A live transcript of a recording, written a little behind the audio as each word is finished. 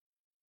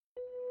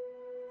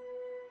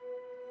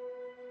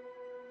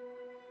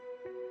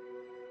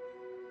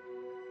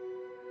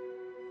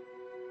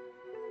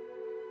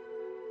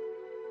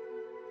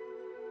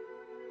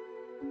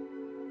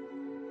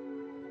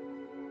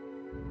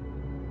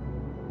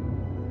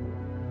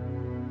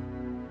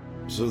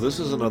So this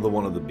is another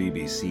one of the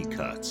BBC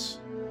cuts.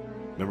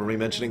 Remember me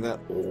mentioning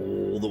that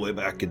all the way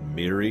back in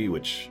Miri,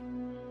 which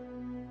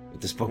at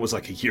this point was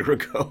like a year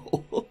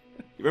ago? You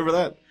remember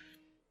that?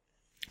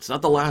 It's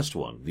not the last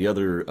one. The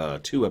other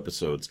two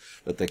episodes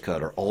that they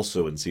cut are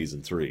also in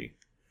Season 3.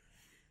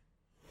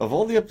 Of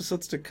all the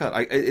episodes to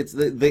cut, it's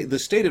the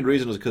stated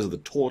reason was because of the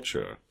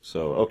torture.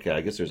 So, okay,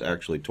 I guess there's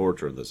actually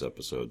torture in this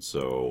episode,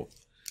 so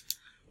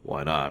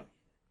why not?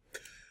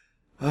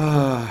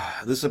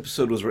 This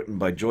episode was written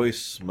by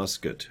Joyce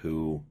Muscat,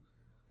 who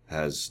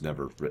has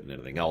never written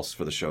anything else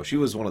for the show. She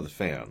was one of the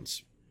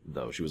fans,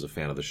 though. She was a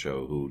fan of the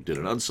show who did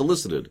an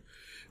unsolicited,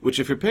 which,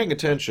 if you're paying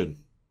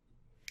attention,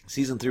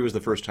 Season 3 was the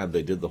first time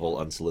they did the whole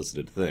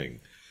unsolicited thing,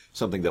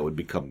 something that would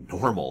become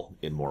normal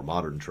in more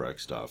modern Trek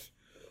stuff.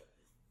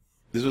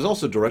 This was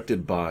also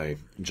directed by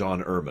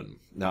John Erman.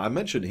 Now, I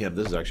mentioned him.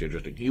 This is actually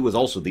interesting. He was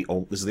also this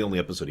is the only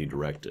episode he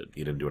directed.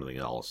 He didn't do anything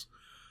else.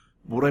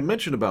 What I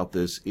mentioned about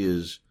this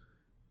is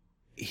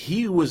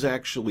he was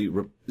actually...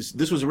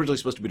 This was originally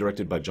supposed to be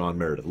directed by John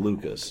Meredith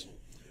Lucas.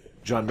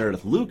 John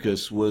Meredith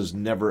Lucas was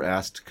never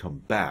asked to come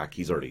back.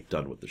 He's already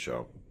done with the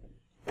show.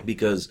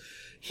 Because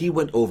he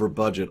went over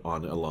budget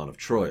on Elan of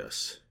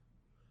Troyes.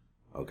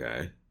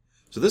 Okay.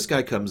 So this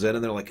guy comes in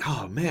and they're like,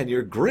 "Oh, man,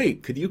 you're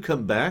great. Could you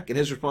come back?" And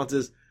his response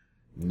is,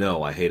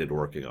 "No, I hated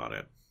working on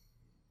it."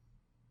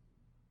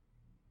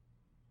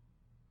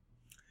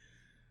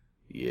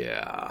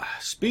 Yeah.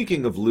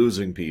 Speaking of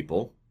losing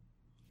people,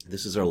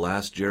 this is our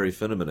last Jerry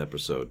Finneman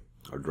episode,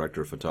 our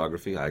director of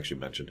photography. I actually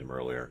mentioned him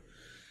earlier.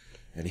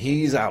 And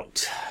he's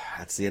out.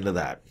 That's the end of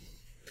that.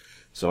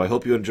 So I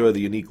hope you enjoy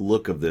the unique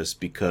look of this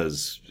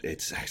because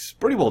it's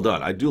pretty well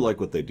done. I do like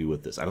what they do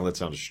with this. I know that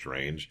sounds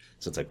strange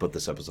since I put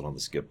this episode on the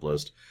skip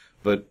list,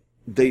 but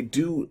they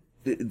do...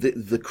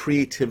 The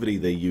creativity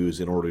they use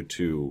in order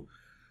to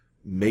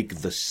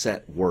make the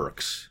set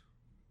works.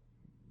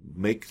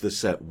 Make the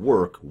set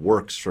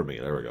works for me.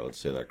 There we go. Let's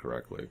say that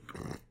correctly.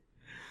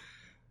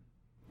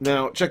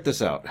 Now, check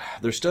this out.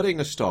 They're studying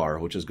a star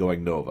which is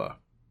going nova.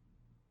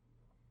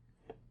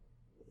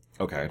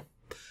 Okay.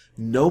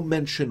 No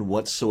mention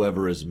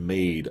whatsoever is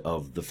made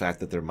of the fact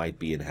that there might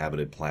be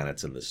inhabited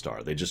planets in this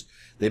star.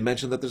 They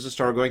mention that there's a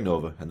star going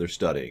nova and they're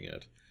studying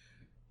it.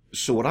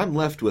 So what I'm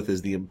left with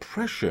is the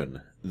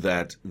impression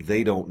that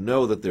they don't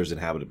know that there's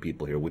inhabited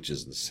people here, which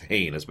is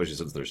insane, especially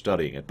since they're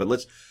studying it.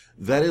 But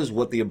that is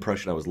what the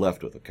impression I was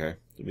left with, okay?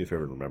 Do me a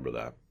favor and remember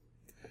that.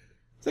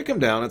 So they come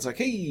down, it's like,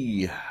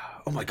 "Hey,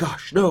 oh my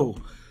gosh, no,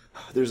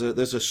 there's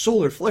a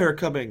solar flare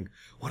coming.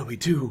 What do we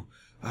do?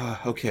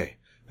 Okay,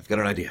 I've got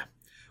an idea.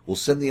 We'll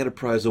send the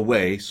Enterprise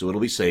away so it'll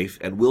be safe,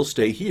 and we'll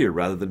stay here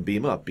rather than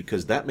beam up,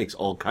 because that makes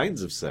all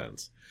kinds of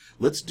sense.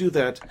 Let's do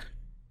that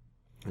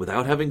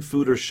without having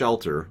food or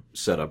shelter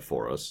set up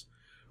for us,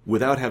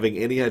 without having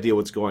any idea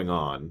what's going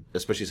on,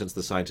 especially since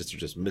the scientists are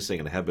just missing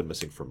and have been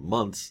missing for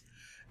months,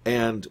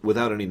 and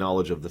without any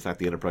knowledge of the fact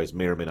the Enterprise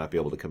may or may not be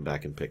able to come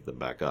back and pick them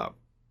back up."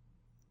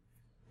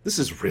 This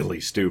is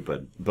really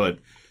stupid, but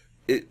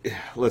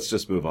let's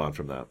just move on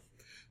from that.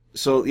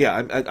 So,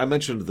 yeah, I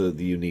mentioned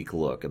the unique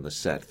look and the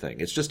set thing.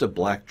 It's just a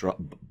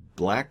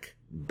black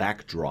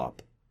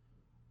backdrop,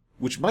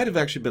 which might have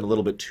actually been a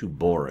little bit too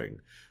boring.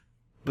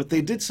 But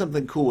they did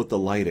something cool with the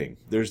lighting.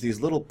 There's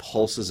these little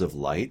pulses of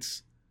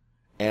lights,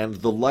 and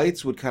the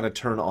lights would kind of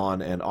turn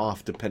on and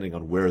off depending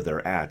on where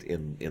they're at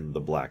in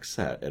the black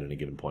set at any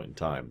given point in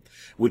time,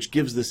 which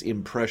gives this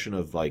impression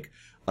of like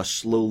a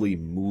slowly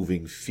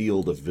moving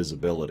field of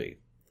visibility.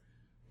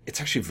 It's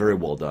actually very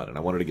well done, and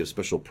I wanted to give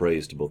special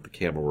praise to both the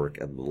camera work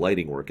and the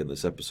lighting work in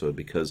this episode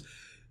because,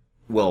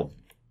 well,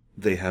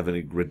 they have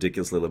a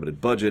ridiculously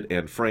limited budget,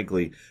 and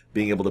frankly,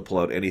 being able to pull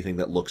out anything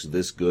that looks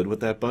this good with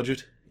that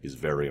budget is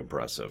very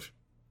impressive.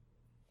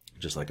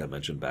 Just like I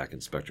mentioned back in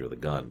Spectre of the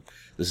Gun,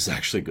 this is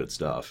actually good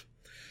stuff.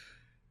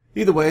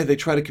 Either way, they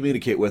try to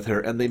communicate with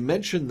her, and they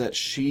mention that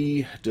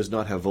she does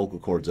not have vocal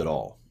cords at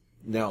all.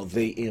 Now,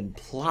 they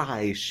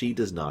imply she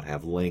does not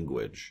have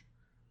language.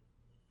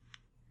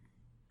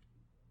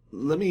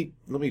 Let me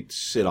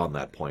sit on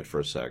that point for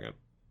a second.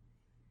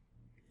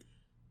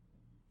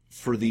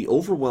 For the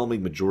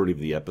overwhelming majority of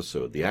the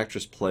episode, the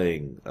actress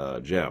playing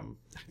Jem,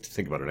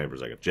 think about her name for a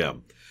second,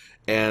 Jem,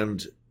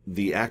 and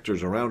the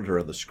actors around her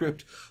in the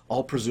script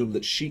all presume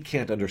that she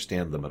can't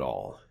understand them at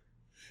all.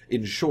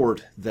 In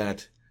short,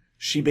 that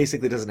she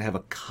basically doesn't have a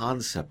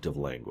concept of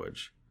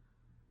language.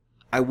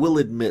 I will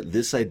admit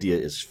this idea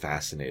is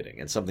fascinating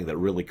and something that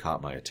really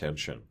caught my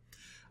attention.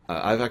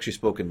 I've actually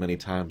spoken many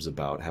times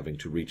about having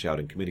to reach out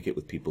and communicate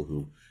with people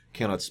who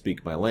cannot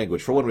speak my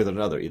language for one reason or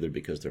another, either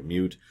because they're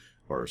mute,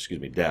 or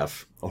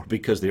deaf, or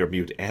because they are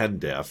mute and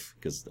deaf,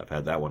 because I've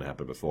had that one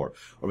happen before,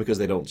 or because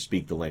they don't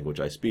speak the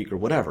language I speak, or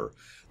whatever.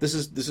 This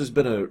has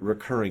been a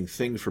recurring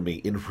thing for me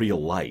in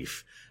real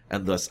life,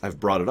 and thus I've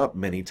brought it up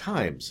many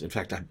times. In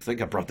fact, I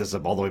think I brought this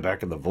up all the way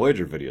back in the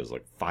Voyager videos,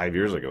 like 5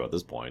 years ago at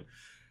this point.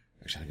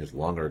 Actually, I think it's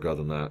longer ago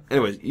than that.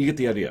 Anyways, you get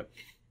the idea.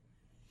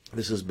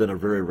 This has been a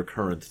very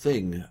recurrent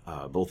thing,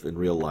 both in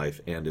real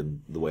life and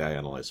in the way I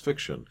analyze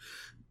fiction.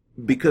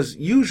 Because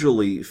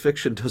usually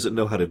fiction doesn't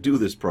know how to do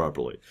this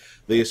properly.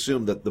 They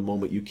assume that the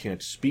moment you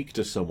can't speak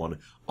to someone,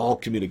 all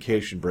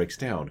communication breaks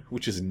down,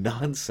 which is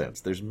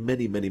nonsense. There's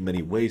many, many,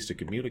 many ways to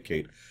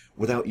communicate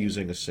without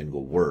using a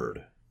single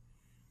word.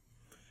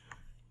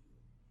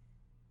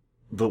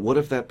 But what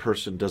if that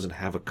person doesn't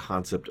have a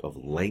concept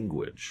of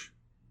language?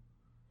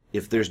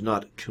 If there's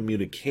not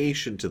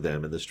communication to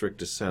them in the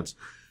strictest sense,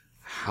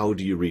 how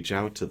do you reach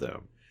out to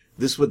them?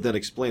 This would then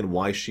explain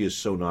why she is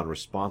so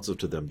non-responsive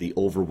to them the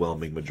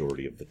overwhelming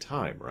majority of the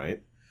time,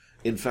 right?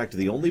 In fact,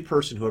 the only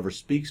person who ever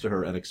speaks to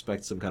her and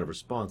expects some kind of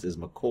response is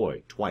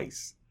McCoy,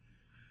 twice.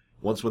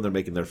 Once when they're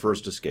making their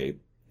first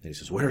escape, and he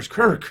says, "Where's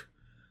Kirk?"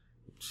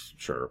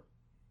 Sure.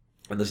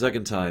 And the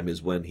second time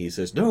is when he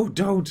says, "No,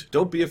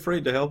 don't be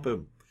afraid to help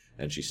him."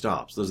 And she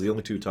stops. Those are the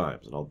only two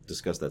times, and I'll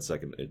discuss that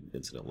second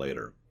incident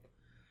later.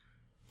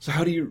 So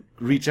how do you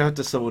reach out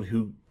to someone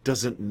who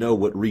doesn't know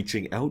what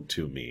reaching out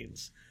to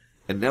means?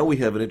 And now we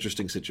have an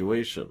interesting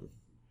situation.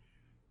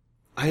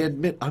 I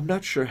admit I'm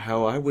not sure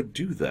how I would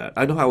do that.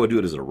 I know how I would do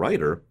it as a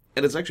writer,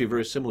 and it's actually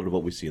very similar to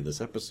what we see in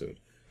this episode.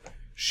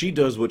 She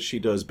does what she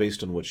does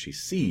based on what she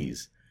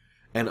sees,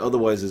 and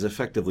otherwise is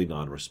effectively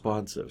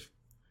non-responsive.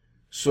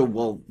 So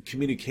while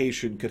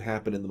communication could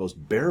happen in the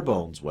most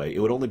bare-bones way, it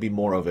would only be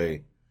more of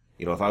a,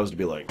 if I was to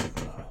be like,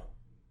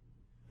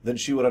 then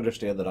she would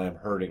understand that I am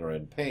hurting or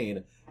in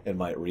pain and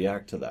might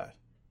react to that.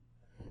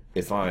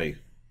 If I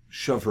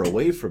shove her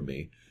away from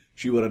me,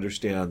 she would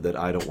understand that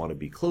I don't want to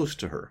be close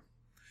to her.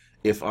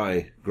 If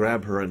I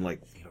grab her and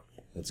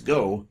let's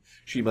go,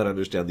 she might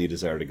understand the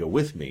desire to go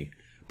with me.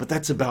 But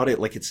that's about it.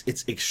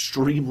 It's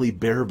extremely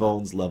bare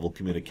bones level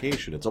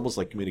communication. It's almost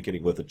like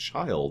communicating with a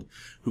child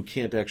who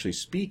can't actually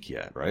speak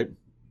yet, right?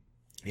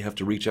 You have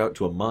to reach out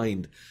to a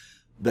mind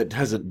that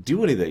doesn't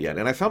do any of that yet.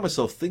 And I found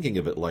myself thinking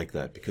of it like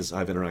that because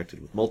I've interacted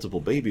with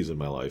multiple babies in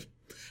my life.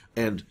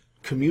 And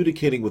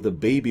communicating with a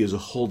baby is a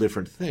whole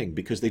different thing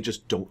because they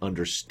just don't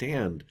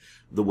understand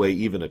the way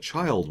even a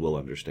child will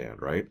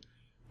understand, right?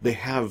 They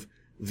have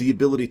the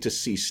ability to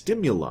see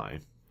stimuli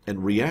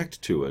and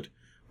react to it,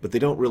 but they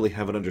don't really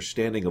have an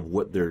understanding of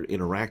what they're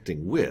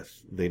interacting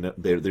with.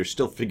 They're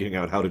still figuring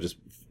out how to just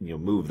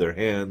move their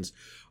hands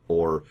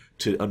or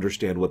to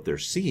understand what they're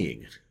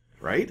seeing,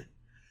 right?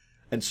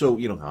 And so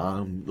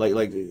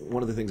like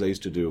one of the things I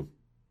used to do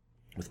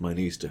with my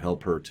niece to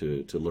help her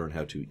to learn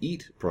how to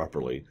eat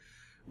properly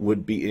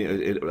would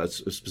be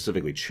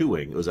specifically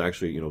chewing. It was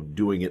actually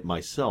doing it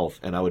myself,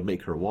 and I would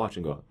make her watch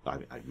and go.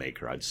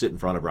 I'd sit in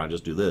front of her and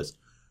just do this,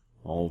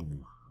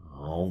 home,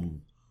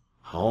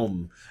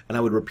 and I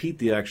would repeat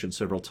the action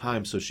several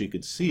times so she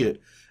could see it,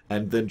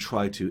 and then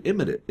try to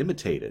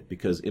imitate it,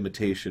 because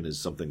imitation is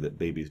something that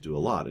babies do a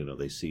lot.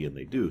 They see and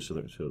they do.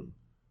 So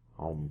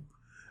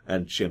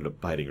and she ended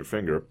up biting her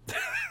finger.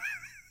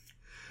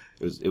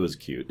 It was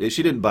cute.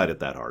 She didn't bite it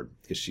that hard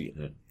because she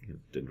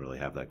didn't really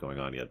have that going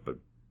on yet, but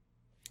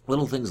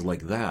little things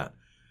like that.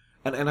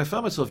 And I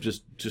found myself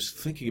just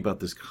thinking about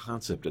this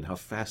concept and how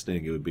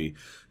fascinating it would be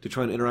to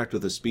try and interact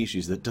with a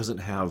species that doesn't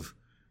have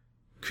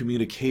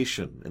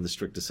communication in the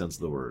strictest sense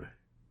of the word.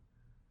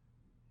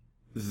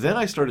 Then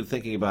I started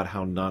thinking about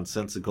how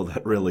nonsensical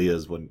that really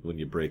is when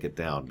you break it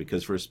down.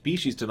 Because for a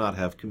species to not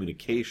have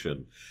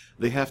communication,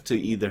 they have to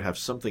either have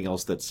something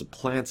else that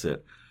supplants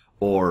it,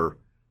 or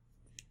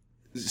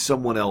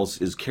someone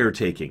else is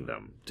caretaking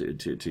them,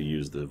 to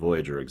use the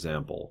Voyager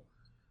example.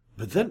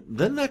 But then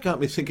that got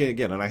me thinking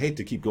again, and I hate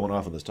to keep going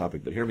off on this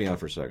topic, but hear me out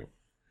for a second.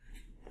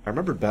 I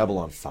remembered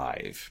Babylon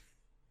 5.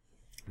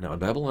 Now, in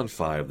Babylon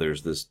 5,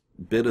 there's this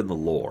bit in the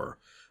lore.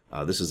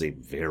 This is a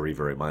very,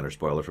 very minor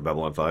spoiler for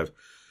Babylon 5.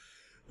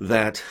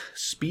 That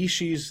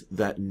species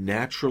that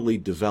naturally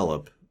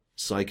develop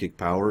psychic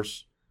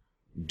powers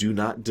do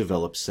not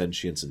develop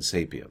sentience and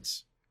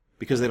sapience.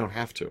 Because they don't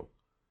have to.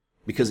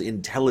 Because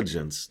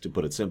intelligence, to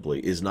put it simply,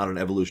 is not an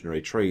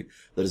evolutionary trait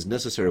that is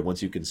necessary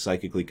once you can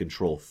psychically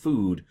control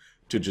food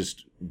to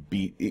just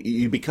be...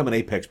 You become an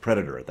apex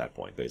predator at that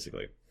point,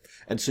 basically.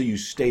 And so you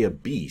stay a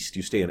beast,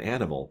 you stay an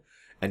animal,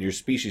 and your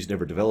species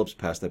never develops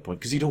past that point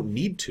because you don't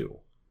need to.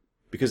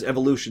 Because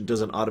evolution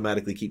doesn't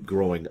automatically keep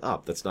growing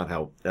up. That's not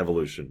how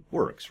evolution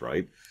works,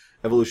 right?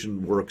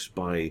 Evolution works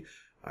by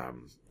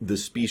the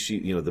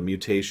species, the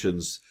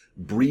mutations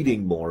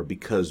breeding more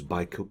because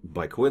by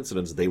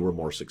coincidence they were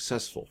more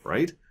successful,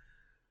 right?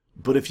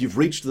 But if you've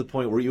reached the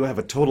point where you have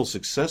a total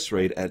success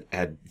rate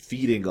at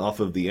feeding off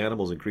of the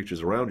animals and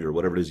creatures around you, or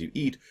whatever it is you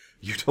eat,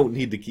 you don't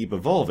need to keep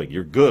evolving.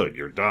 You're good.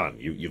 You're done.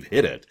 You've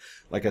hit it.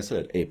 Like I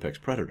said, apex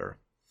predator.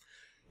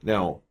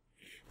 Now,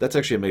 that's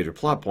actually a major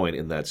plot point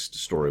in that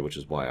story, which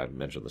is why I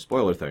mentioned the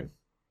spoiler thing.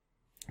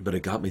 But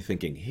it got me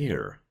thinking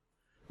here.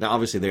 Now,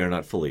 obviously, they are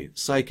not fully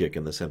psychic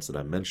in the sense that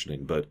I'm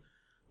mentioning, but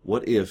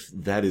what if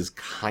that is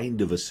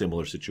kind of a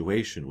similar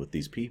situation with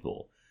these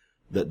people?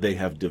 That they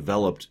have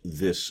developed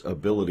this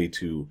ability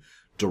to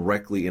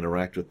directly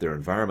interact with their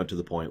environment to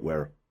the point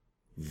where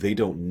they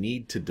don't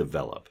need to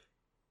develop.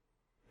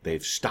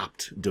 They've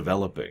stopped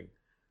developing,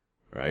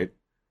 right?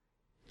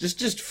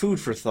 Just food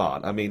for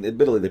thought. I mean,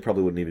 admittedly, they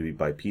probably wouldn't even be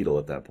bipedal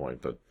at that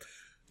point, but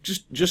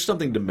Just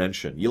something to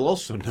mention. You'll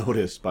also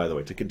notice, by the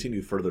way, to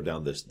continue further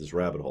down this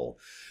rabbit hole,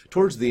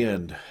 towards the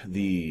end,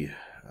 the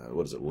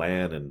what is it,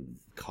 Lan and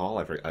Call?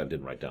 I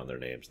didn't write down their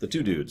names. The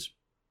two dudes.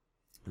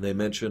 They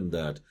mentioned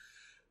that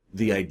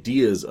the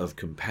ideas of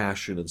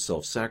compassion and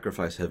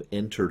self-sacrifice have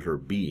entered her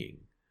being.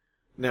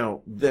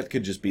 Now, that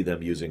could just be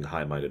them using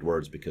high-minded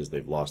words because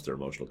they've lost their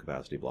emotional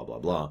capacity, blah, blah,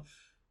 blah.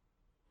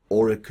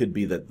 Or it could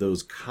be that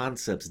those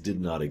concepts did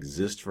not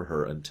exist for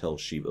her until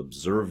she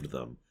observed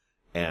them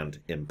and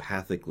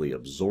empathically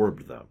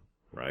absorbed them,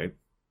 right?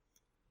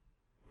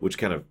 Which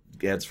kind of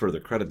adds further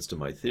credence to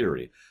my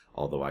theory.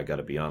 Although I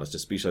gotta be honest, a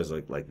species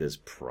like this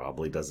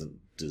probably doesn't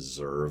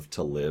deserve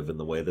to live in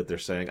the way that they're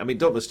saying. I mean,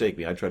 don't mistake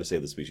me. I try to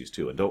save the species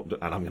too, and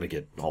I'm gonna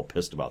get all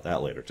pissed about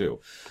that later too.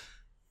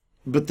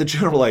 But the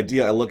general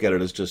idea, I look at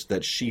it as just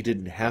that she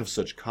didn't have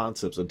such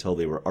concepts until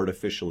they were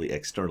artificially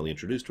externally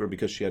introduced to her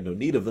because she had no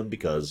need of them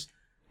because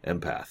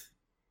empath.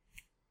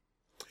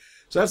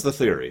 So that's the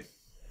theory.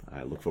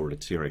 I look forward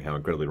to hearing how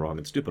incredibly wrong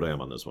and stupid I am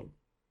on this one.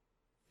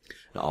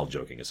 Now, all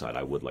joking aside,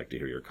 I would like to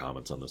hear your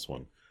comments on this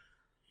one.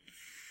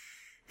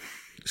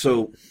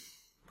 So,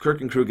 Kirk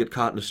and crew get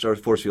caught in a star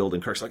force field,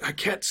 and Kirk's like, I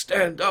can't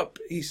stand up,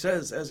 he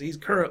says, as he's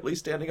currently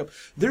standing up.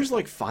 There's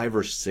like 5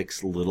 or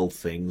 6 little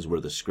things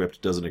where the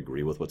script doesn't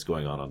agree with what's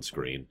going on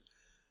screen.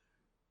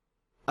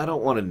 I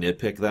don't want to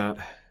nitpick that.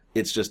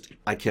 It's just,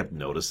 I kept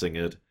noticing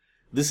it.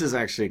 This is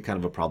actually kind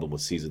of a problem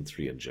with Season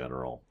 3 in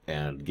general,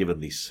 and given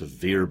the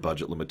severe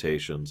budget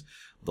limitations,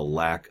 the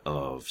lack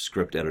of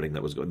script editing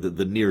that was going,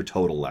 the near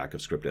total lack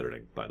of script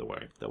editing, by the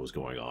way, that was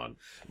going on.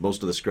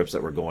 Most of the scripts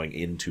that were going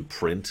into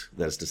print,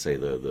 that is to say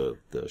the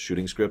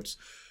shooting scripts,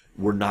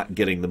 were not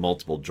getting the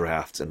multiple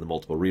drafts and the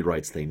multiple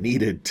rewrites they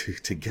needed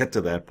to get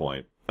to that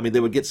point. I mean, they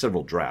would get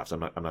several drafts.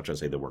 I'm not trying to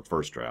say they weren't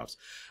first drafts.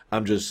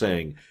 I'm just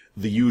saying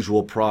the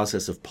usual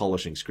process of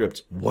polishing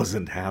scripts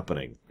wasn't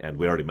happening. And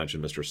we already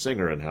mentioned Mr.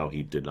 Singer and how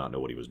he did not know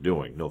what he was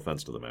doing. No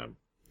offense to the man.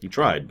 He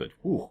tried, but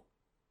whew.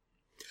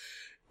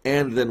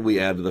 And then we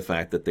add to the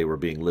fact that they were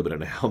being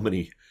limited in how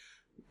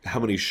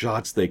many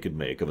shots they could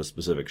make of a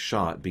specific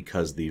shot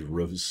because the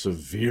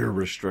severe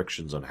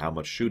restrictions on how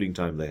much shooting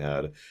time they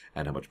had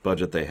and how much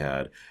budget they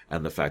had,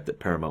 and the fact that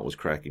Paramount was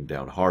cracking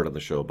down hard on the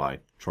show by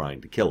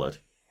trying to kill it.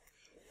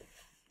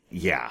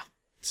 Yeah.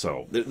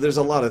 So there's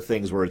a lot of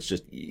things where it's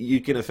just, you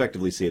can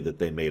effectively see that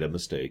they made a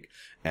mistake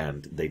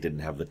and they didn't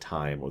have the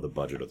time or the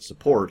budget or the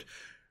support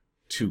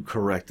to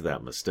correct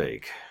that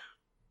mistake.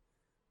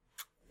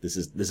 This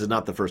is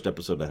not the first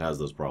episode that has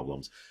those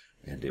problems,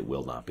 and it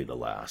will not be the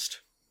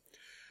last.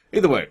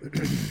 Either way,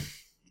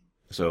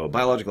 so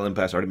biological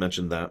empaths, I already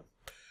mentioned that.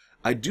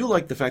 I do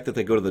like the fact that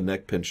they go to the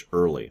neck pinch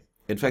early.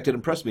 In fact, it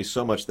impressed me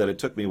so much that it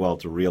took me a while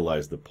to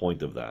realize the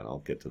point of that. I'll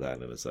get to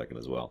that in a second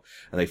as well.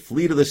 And they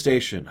flee to the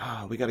station.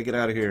 We got to get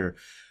out of here.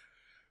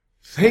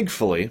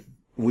 Thankfully,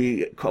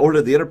 we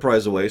ordered the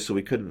Enterprise away, so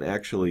we couldn't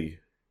actually,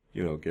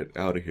 get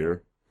out of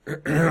here.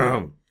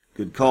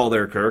 Good call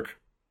there, Kirk.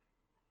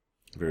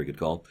 Very good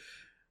call.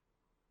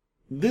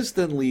 This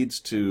then leads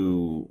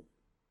to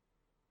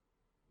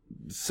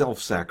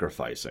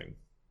self-sacrificing.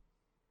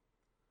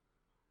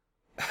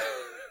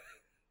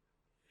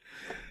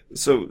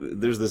 So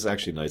there's this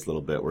actually nice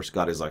little bit where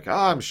Scotty's like,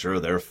 I'm sure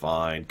they're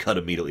fine. Cut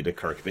immediately to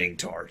Kirk being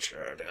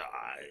tortured.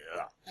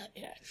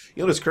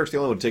 You notice Kirk's the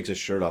only one who takes his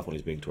shirt off when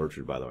he's being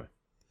tortured, by the way.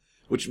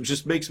 Which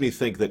just makes me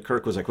think that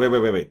Kirk was like,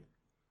 wait.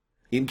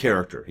 In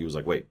character, he was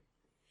like, wait,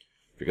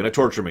 if you're going to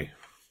torture me,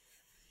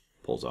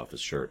 pulls off his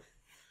shirt.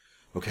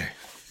 Okay,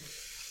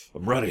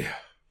 I'm ready.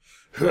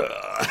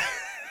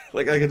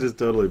 Like, I can just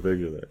totally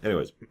picture that.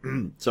 Anyways,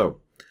 so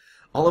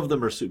all of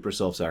them are super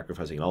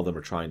self-sacrificing. All of them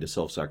are trying to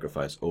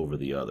self-sacrifice over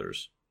the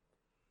others.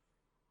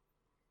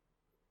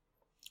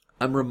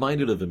 I'm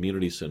reminded of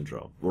Immunity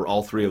Syndrome, where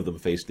all 3 of them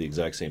faced the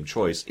exact same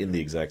choice in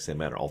the exact same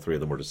manner. All 3 of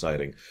them were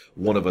deciding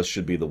one of us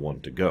should be the one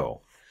to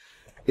go.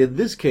 In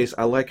this case,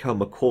 I like how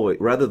McCoy,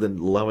 rather than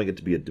allowing it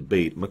to be a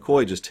debate,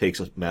 McCoy just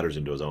takes matters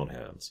into his own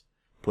hands.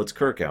 Puts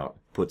Kirk out,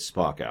 puts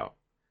Spock out.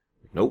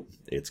 Nope,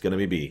 it's going to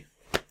be B.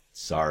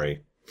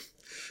 Sorry.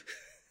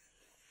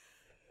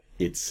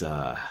 It's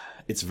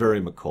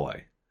very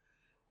McCoy.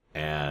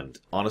 And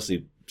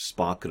honestly,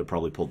 Spock could have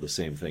probably pulled the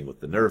same thing with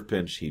the nerve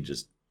pinch. He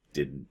just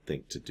didn't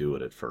think to do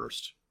it at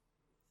first.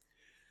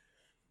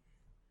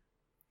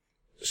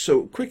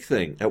 So, quick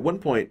thing. At one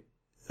point,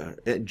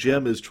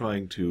 Jem is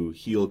trying to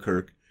heal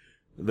Kirk,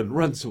 and then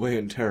runs away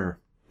in terror.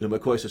 And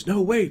McCoy says,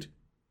 no, wait!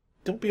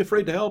 Don't be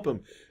afraid to help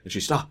him. And she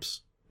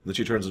stops. And then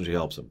she turns and she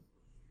helps him.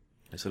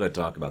 I said I'd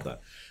talk about that.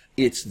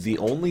 It's the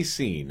only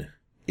scene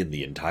in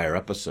the entire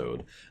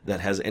episode that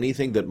has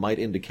anything that might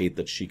indicate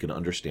that she can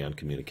understand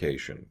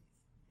communication.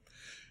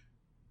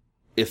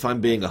 If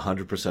I'm being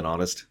 100%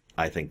 honest,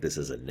 I think this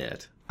is a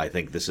nit. I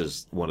think this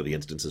is one of the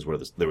instances where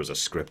there was a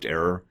script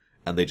error,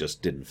 and they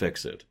just didn't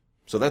fix it.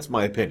 So that's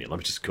my opinion. Let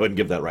me just go ahead and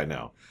give that right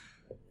now.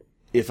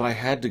 If I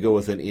had to go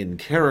with an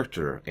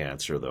in-character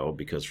answer, though,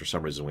 because for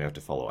some reason we have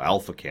to follow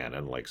alpha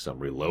canon like some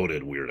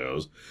Reloaded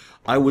weirdos,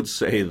 I would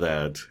say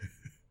that...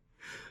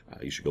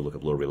 you should go look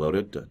up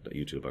Reloaded,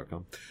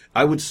 youtube.com.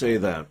 I would say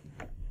that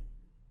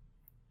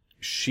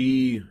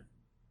she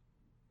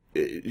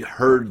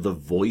heard the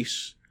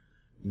voice,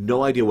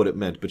 no idea what it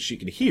meant, but she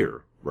could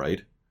hear,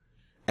 right?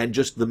 And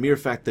just the mere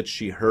fact that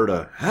she heard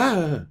a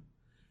ha,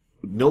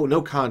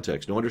 no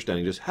context, no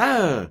understanding, just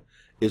ha,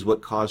 is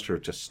what caused her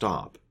to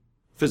stop,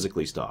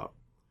 physically stop.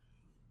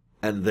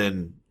 And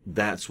then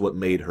that's what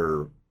made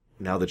her,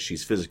 now that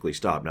she's physically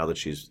stopped, now that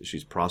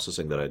she's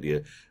processing that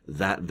idea,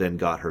 that then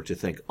got her to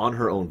think on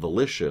her own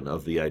volition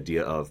of the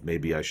idea of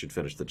maybe I should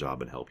finish the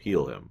job and help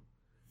heal him.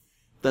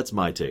 That's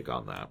my take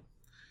on that.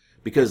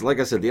 Because, like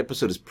I said, the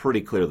episode is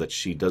pretty clear that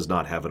she does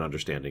not have an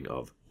understanding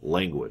of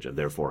language and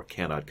therefore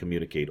cannot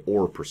communicate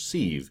or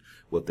perceive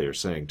what they are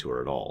saying to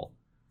her at all.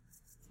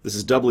 This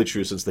is doubly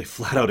true since they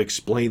flat out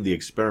explain the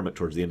experiment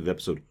towards the end of the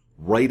episode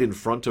right in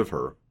front of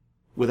her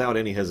without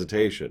any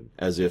hesitation,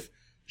 as if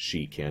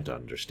she can't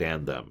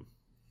understand them.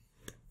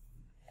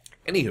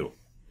 Anywho,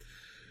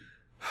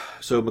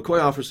 so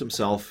McCoy offers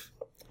himself,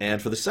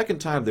 and for the second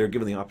time they're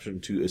given the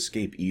option to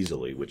escape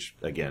easily, which,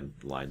 again,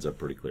 lines up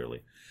pretty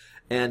clearly.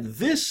 And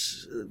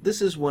this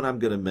is when I'm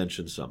going to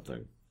mention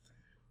something.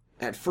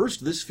 At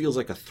first, this feels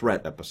like a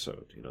threat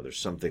episode. You know, there's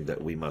something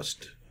that we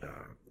must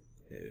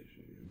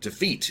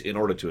defeat in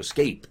order to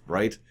escape,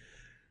 right?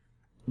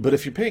 But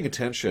if you're paying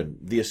attention,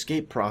 the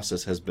escape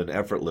process has been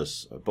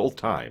effortless both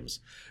times.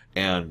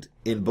 And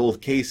in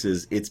both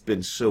cases, it's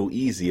been so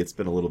easy, it's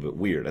been a little bit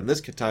weird. And this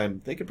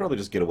time, they could probably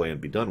just get away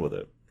and be done with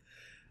it.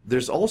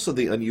 There's also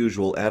the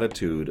unusual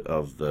attitude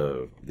of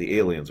the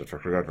aliens, which I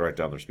forgot to write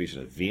down their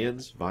species.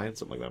 Vians,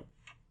 something like that.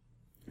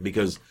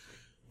 Because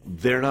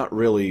they're not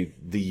really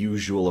the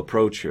usual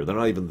approach here. They're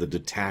not even the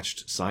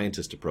detached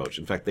scientist approach.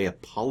 In fact, they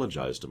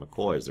apologize to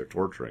McCoy as they're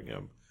torturing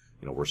him.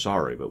 You know, we're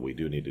sorry, but we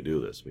do need to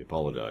do this. We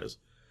apologize.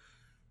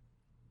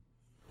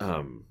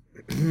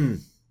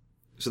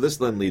 So this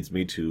then leads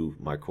me to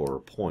my core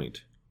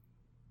point.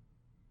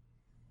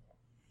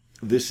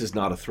 This is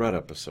not a threat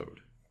episode.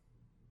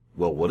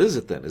 Well, what is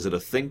it then? Is it a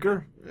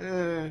thinker?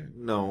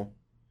 No.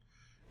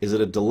 Is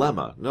it a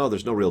dilemma? No,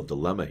 there's no real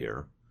dilemma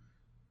here.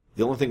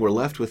 The only thing we're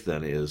left with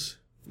then is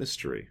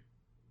mystery.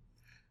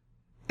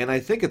 And I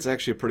think it's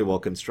actually a pretty well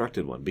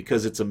constructed one,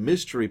 because it's a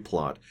mystery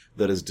plot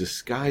that is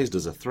disguised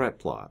as a threat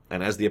plot.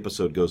 And as the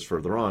episode goes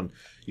further on,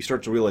 you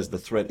start to realize the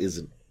threat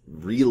isn't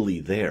really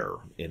there.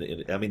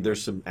 I mean,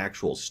 there's some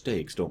actual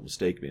stakes, don't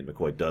mistake me, and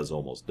McCoy does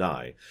almost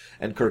die.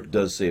 And Kirk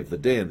does save the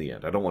day in the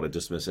end. I don't want to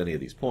dismiss any of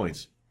these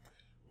points.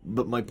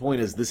 But my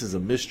point is, this is a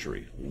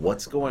mystery.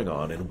 What's going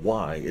on and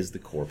why is the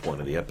core point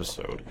of the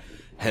episode.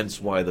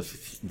 Hence why the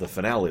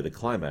finale, the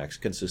climax,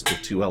 consists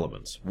of two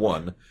elements.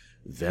 One,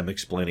 them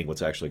explaining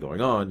what's actually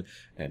going on,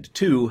 and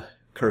two,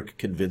 Kirk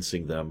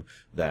convincing them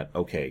that,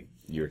 okay,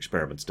 your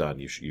experiment's done,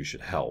 you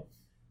should help.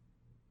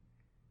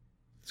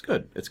 It's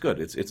good. It's good.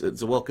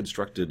 It's a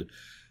well-constructed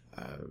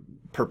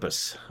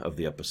purpose of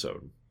the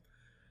episode.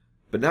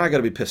 But now I got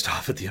to be pissed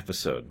off at the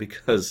episode,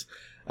 because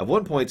at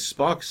one point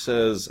Spock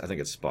says, I think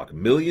it's Spock,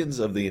 millions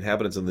of the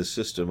inhabitants in this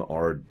system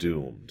are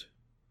doomed.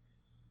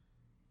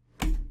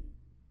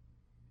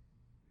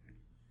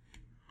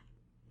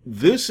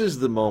 This is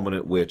the moment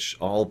at which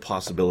all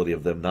possibility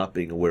of them not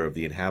being aware of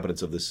the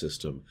inhabitants of this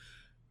system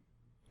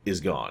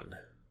is gone.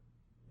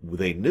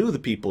 They knew the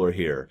people are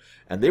here,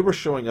 and they were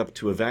showing up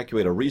to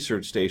evacuate a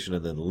research station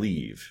and then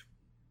leave.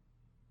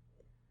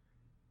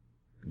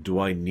 Do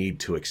I need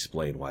to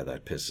explain why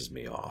that pisses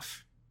me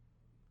off?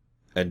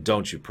 And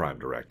don't you Prime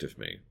Directive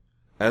me.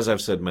 As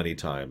I've said many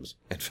times,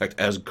 in fact,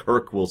 as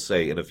Kirk will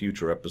say in a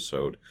future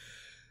episode,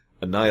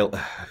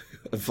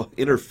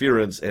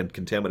 interference and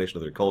contamination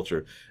of their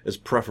culture is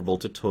preferable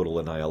to total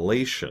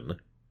annihilation.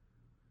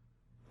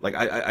 Like,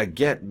 I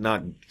get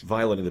not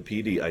violating the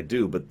PD, I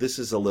do, but this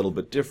is a little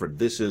bit different.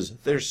 This is,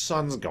 their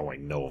sun's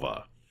going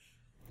nova.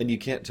 And you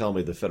can't tell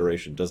me the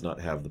Federation does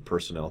not have the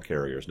personnel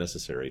carriers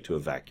necessary to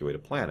evacuate a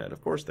planet.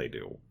 Of course they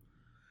do.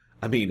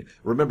 I mean,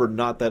 remember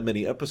not that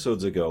many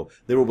episodes ago,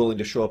 they were willing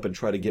to show up and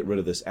try to get rid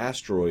of this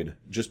asteroid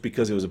just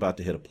because it was about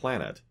to hit a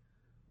planet.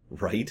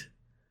 Right?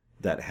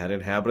 That had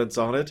inhabitants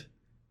on it?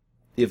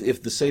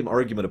 If the same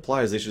argument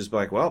applies, they should just be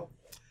like, well,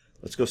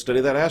 let's go study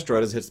that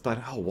asteroid as it hits the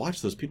planet. Oh,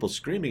 watch those people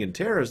screaming in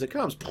terror as it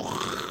comes.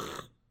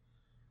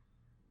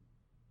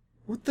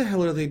 What the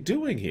hell are they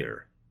doing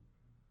here?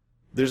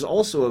 There's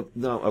also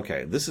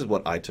okay, this is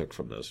what I took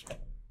from this.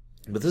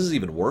 But this is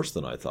even worse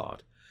than I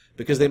thought.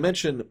 Because they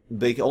mention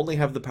they only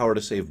have the power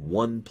to save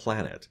one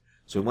planet.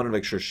 So we wanted to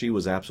make sure she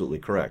was absolutely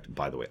correct.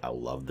 By the way, I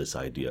love this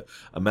idea.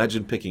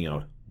 Imagine picking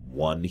out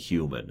one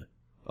human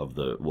of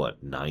the,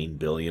 9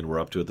 billion we're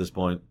up to at this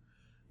point?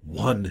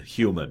 One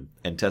human,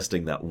 and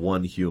testing that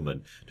one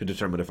human to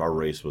determine if our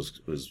race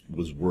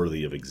was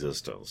worthy of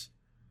existence.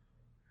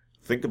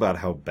 Think about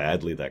how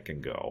badly that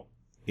can go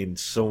in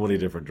so many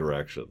different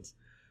directions.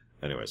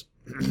 Anyways,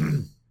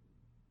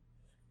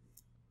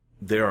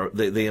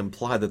 they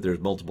imply that there's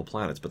multiple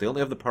planets, but they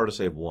only have the power to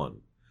save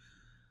one.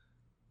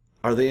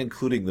 Are they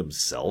including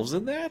themselves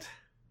in that?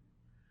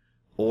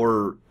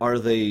 Or are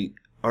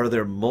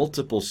there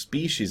multiple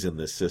species in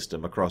this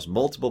system across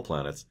multiple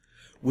planets,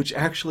 which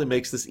actually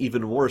makes this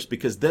even worse,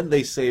 because then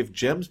they save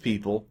Jem's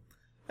people,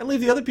 and leave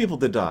the other people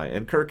to die.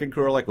 And Kirk and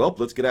crew are like, well,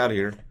 let's get out of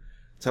here.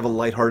 Let's have a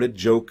lighthearted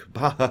joke.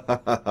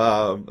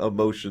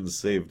 Emotions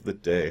saved the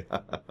day.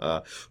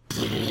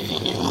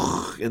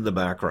 In the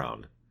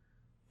background.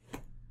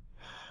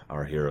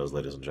 Our heroes,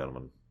 ladies and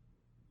gentlemen.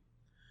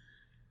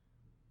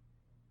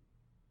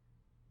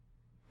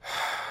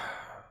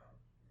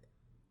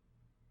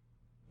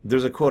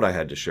 There's a quote I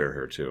had to share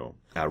here, too.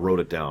 I wrote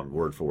it down,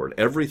 word for word.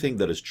 Everything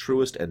that is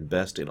truest and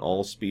best in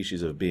all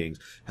species of beings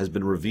has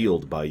been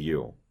revealed by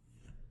you.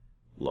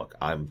 Look,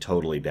 I'm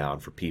totally down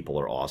for people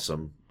are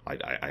awesome. I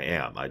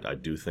am. I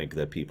do think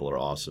that people are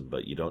awesome,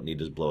 but you don't need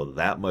to blow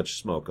that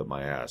much smoke up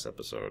my ass,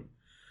 episode.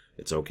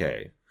 It's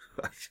okay.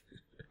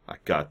 I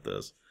got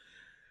this.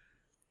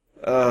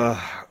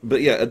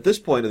 But yeah, at this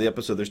point of the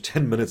episode, there's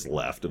 10 minutes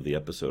left of the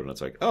episode, and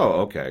it's like,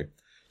 oh, okay.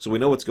 So we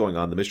know what's going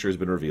on. The mystery has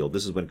been revealed.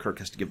 This is when Kirk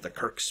has to give the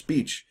Kirk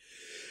speech.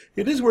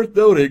 It is worth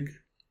noting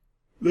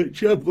that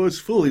Jeb was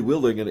fully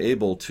willing and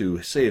able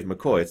to save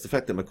McCoy. It's the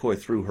fact that McCoy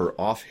threw her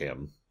off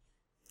him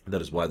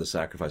that is why the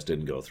sacrifice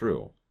didn't go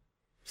through.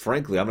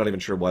 Frankly, I'm not even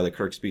sure why the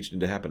Kirk speech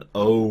needed to happen.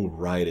 Oh,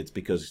 right, it's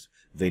because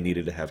they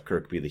needed to have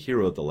Kirk be the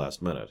hero at the last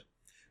minute.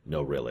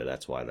 No, really,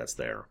 that's why that's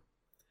there.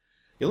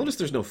 You'll notice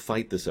there's no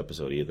fight this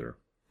episode either.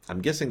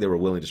 I'm guessing they were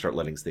willing to start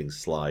letting things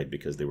slide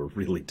because they were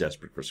really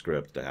desperate for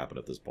script to happen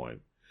at this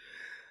point.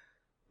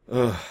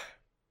 Do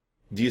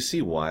you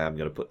see why I'm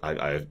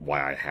gonna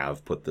why I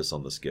have put this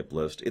on the skip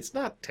list? It's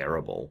not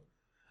terrible.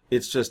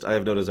 It's just I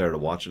have no desire to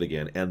watch it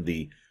again, and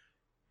the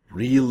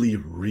really,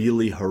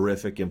 really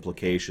horrific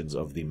implications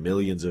of the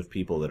millions of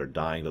people that are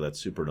dying to that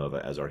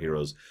supernova as our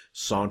heroes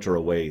saunter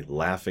away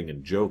laughing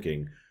and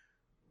joking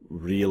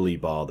really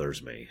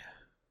bothers me.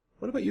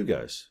 What about you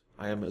guys?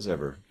 I am, as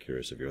ever,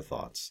 curious of your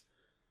thoughts.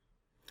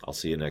 I'll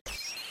see you next